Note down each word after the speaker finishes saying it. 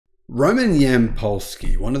Roman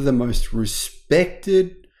Yampolsky, one of the most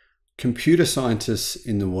respected computer scientists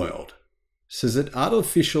in the world, says that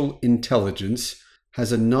artificial intelligence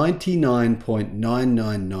has a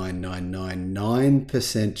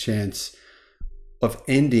 99.99999% chance of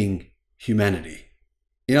ending humanity.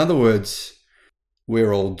 In other words,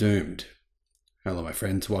 we're all doomed. Hello, my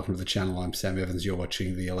friends. Welcome to the channel. I'm Sam Evans. You're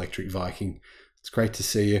watching the Electric Viking. It's great to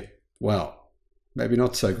see you. Well, maybe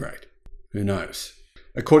not so great. Who knows?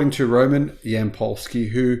 According to Roman Yampolsky,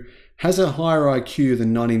 who has a higher IQ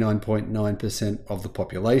than 99.9% of the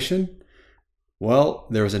population, well,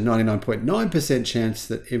 there is a 99.9% chance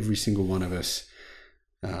that every single one of us,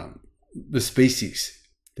 the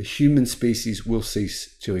human species, will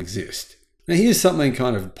cease to exist. Now, here's something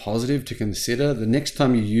kind of positive to consider. The next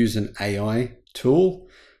time you use an AI tool,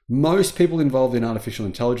 most people involved in artificial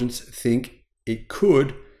intelligence think it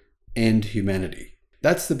could end humanity.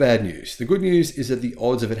 That's the bad news. The good news is that the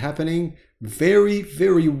odds of it happening vary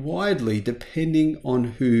very widely depending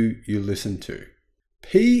on who you listen to.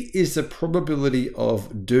 P is the probability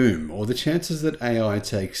of doom, or the chances that AI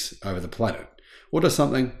takes over the planet, or does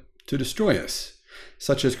something to destroy us,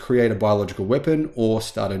 such as create a biological weapon or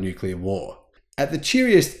start a nuclear war. At the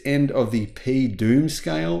cheeriest end of the P doom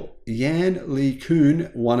scale, Yan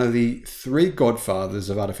LeCun, one of the three godfathers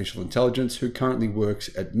of artificial intelligence who currently works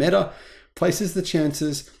at Meta, places the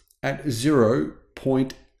chances at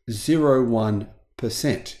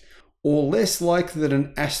 0.01%, or less likely than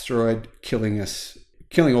an asteroid killing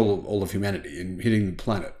all of humanity and hitting the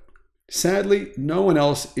planet. Sadly, no one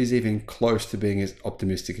else is even close to being as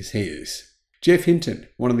optimistic as he is. Jeff Hinton,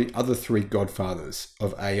 one of the other three godfathers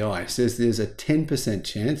of AI, says there's a 10%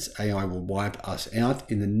 chance AI will wipe us out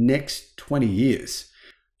in the next 20 years.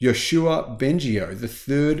 Yoshua Bengio, the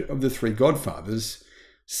third of the three godfathers,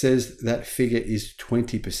 says that figure is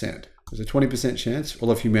 20%. There's a 20% chance all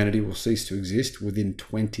of humanity will cease to exist within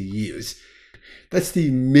 20 years. That's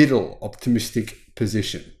the middle optimistic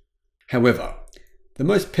position. However, the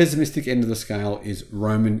most pessimistic end of the scale is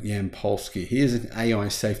Roman Yampolsky. He is an AI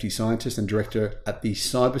safety scientist and director at the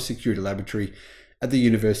Cybersecurity Laboratory at the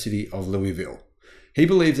University of Louisville. He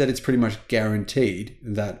believes that it's pretty much guaranteed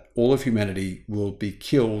that all of humanity will be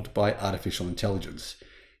killed by artificial intelligence.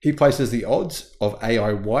 He places the odds of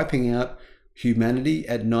AI wiping out humanity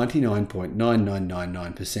at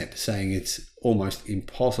 99.9999%, saying it's almost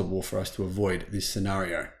impossible for us to avoid this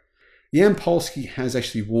scenario. Yampolsky has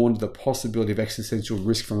actually warned the possibility of existential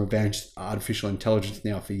risk from advanced artificial intelligence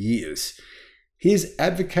now for years. He has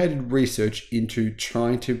advocated research into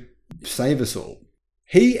trying to save us all.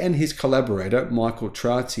 He and his collaborator, Michael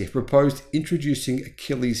Trazzi, have proposed introducing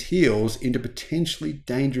Achilles' heels into potentially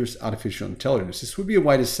dangerous artificial intelligence. This would be a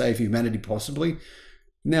way to save humanity, possibly.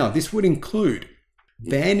 Now, this would include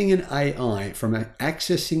banning an AI from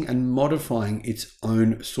accessing and modifying its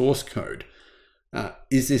own source code.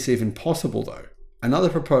 Is this even possible, though? Another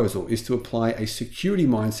proposal is to apply a security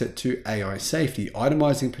mindset to AI safety,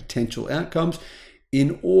 itemizing potential outcomes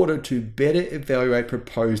in order to better evaluate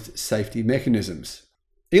proposed safety mechanisms.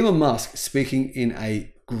 Elon Musk, speaking in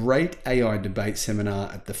a great AI debate seminar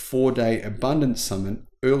at the 4-day Abundance Summit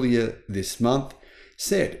earlier this month,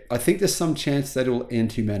 said, "I think there's some chance that it will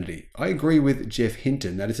end humanity. I agree with Jeff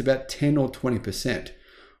Hinton that it's about 10 or 20%,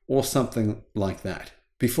 or something like that."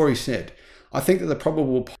 Before he said, "I think that the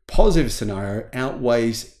probable positive scenario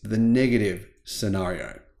outweighs the negative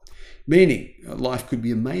scenario," meaning life could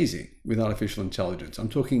be amazing with artificial intelligence. I'm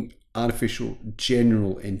talking artificial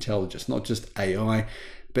general intelligence, not just AI,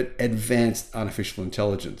 but advanced artificial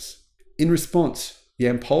intelligence. In response,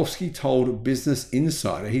 Yampolsky told Business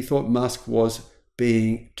Insider he thought Musk was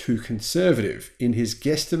being too conservative in his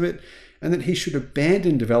guesstimate and that he should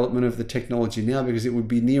abandon development of the technology now because it would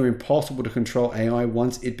be near impossible to control AI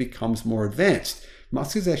once it becomes more advanced.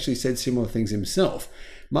 Musk has actually said similar things himself.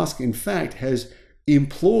 Musk, in fact, has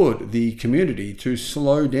implored the community to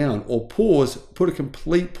slow down or put a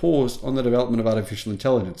complete pause on the development of artificial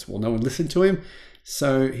intelligence. Well, no one listened to him,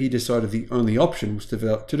 so he decided the only option was to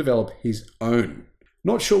develop his own.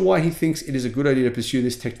 Not sure why he thinks it is a good idea to pursue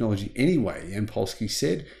this technology anyway, Yampolsky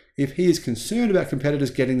said. If he is concerned about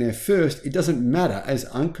competitors getting there first, it doesn't matter, as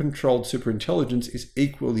uncontrolled superintelligence is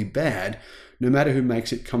equally bad, no matter who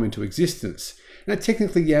makes it come into existence. Now,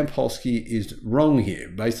 technically, Yampolsky is wrong here,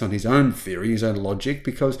 based on his own theory, his own logic,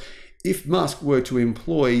 because if Musk were to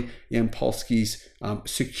employ Yampolsky's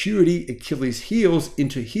security Achilles' heels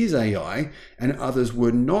into his AI, and others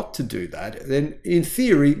were not to do that, then in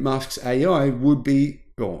theory, Musk's AI would be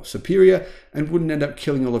superior and wouldn't end up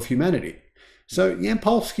killing all of humanity. So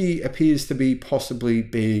Yampolsky appears to be possibly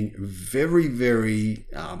being very, very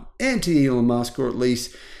anti-Elon Musk, or at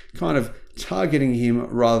least kind of targeting him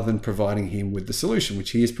rather than providing him with the solution,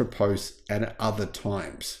 which he has proposed at other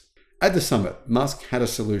times. At the summit, Musk had a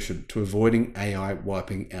solution to avoiding AI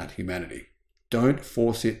wiping out humanity. Don't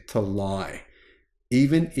force it to lie,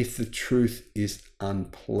 even if the truth is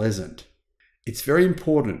unpleasant. It's very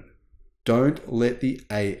important. Don't let the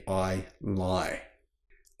AI lie.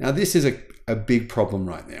 Now, this is a big problem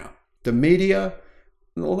right now. The media,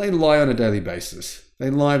 well, they lie on a daily basis. They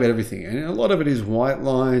lie about everything. And a lot of it is white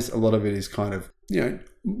lies. A lot of it is kind of,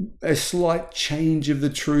 a slight change of the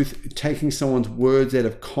truth, taking someone's words out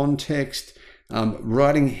of context,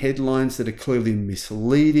 writing headlines that are clearly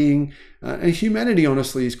misleading. And humanity,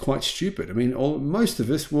 honestly, is quite stupid. I mean, most of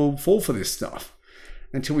us will fall for this stuff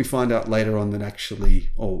until we find out later on that actually,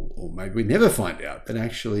 or maybe we never find out, that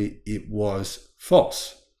actually it was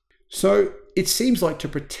false. So it seems like to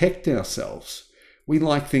protect ourselves, we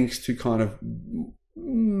like things to kind of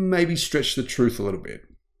maybe stretch the truth a little bit.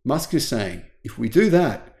 Musk is saying, if we do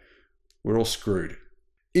that, we're all screwed.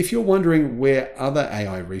 If you're wondering where other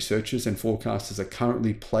AI researchers and forecasters are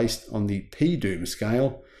currently placed on the P-Doom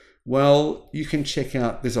scale, well, you can check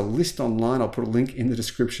out, there's a list online, I'll put a link in the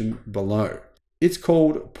description below. It's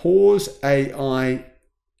called Pause AI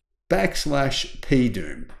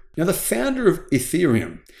 /P-Doom. Now, the founder of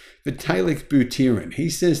Ethereum, Vitalik Buterin, he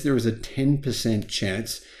says there is a 10%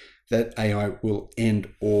 chance that AI will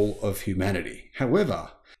end all of humanity.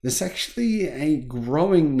 However, there's actually a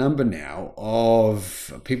growing number now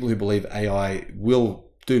of people who believe AI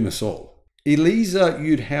will doom us all. Elisa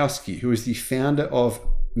Yudkowsky, who is the founder of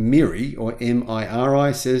MIRI, or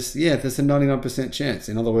M-I-R-I, says, yeah, there's a 99% chance.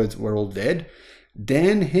 In other words, we're all dead.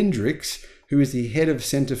 Dan Hendricks, who is the head of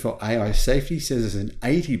Center for AI Safety, says there's an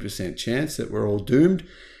 80% chance that we're all doomed.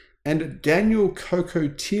 And Daniel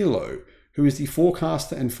Cocotilo, who is the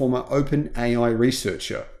forecaster and former OpenAI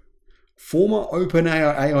researcher. Former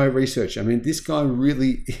OpenAI researcher. I mean, this guy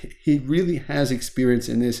he really has experience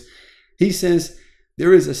in this. He says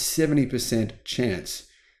there is a 70% chance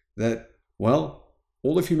that, well,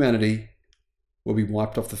 all of humanity will be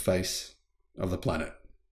wiped off the face of the planet.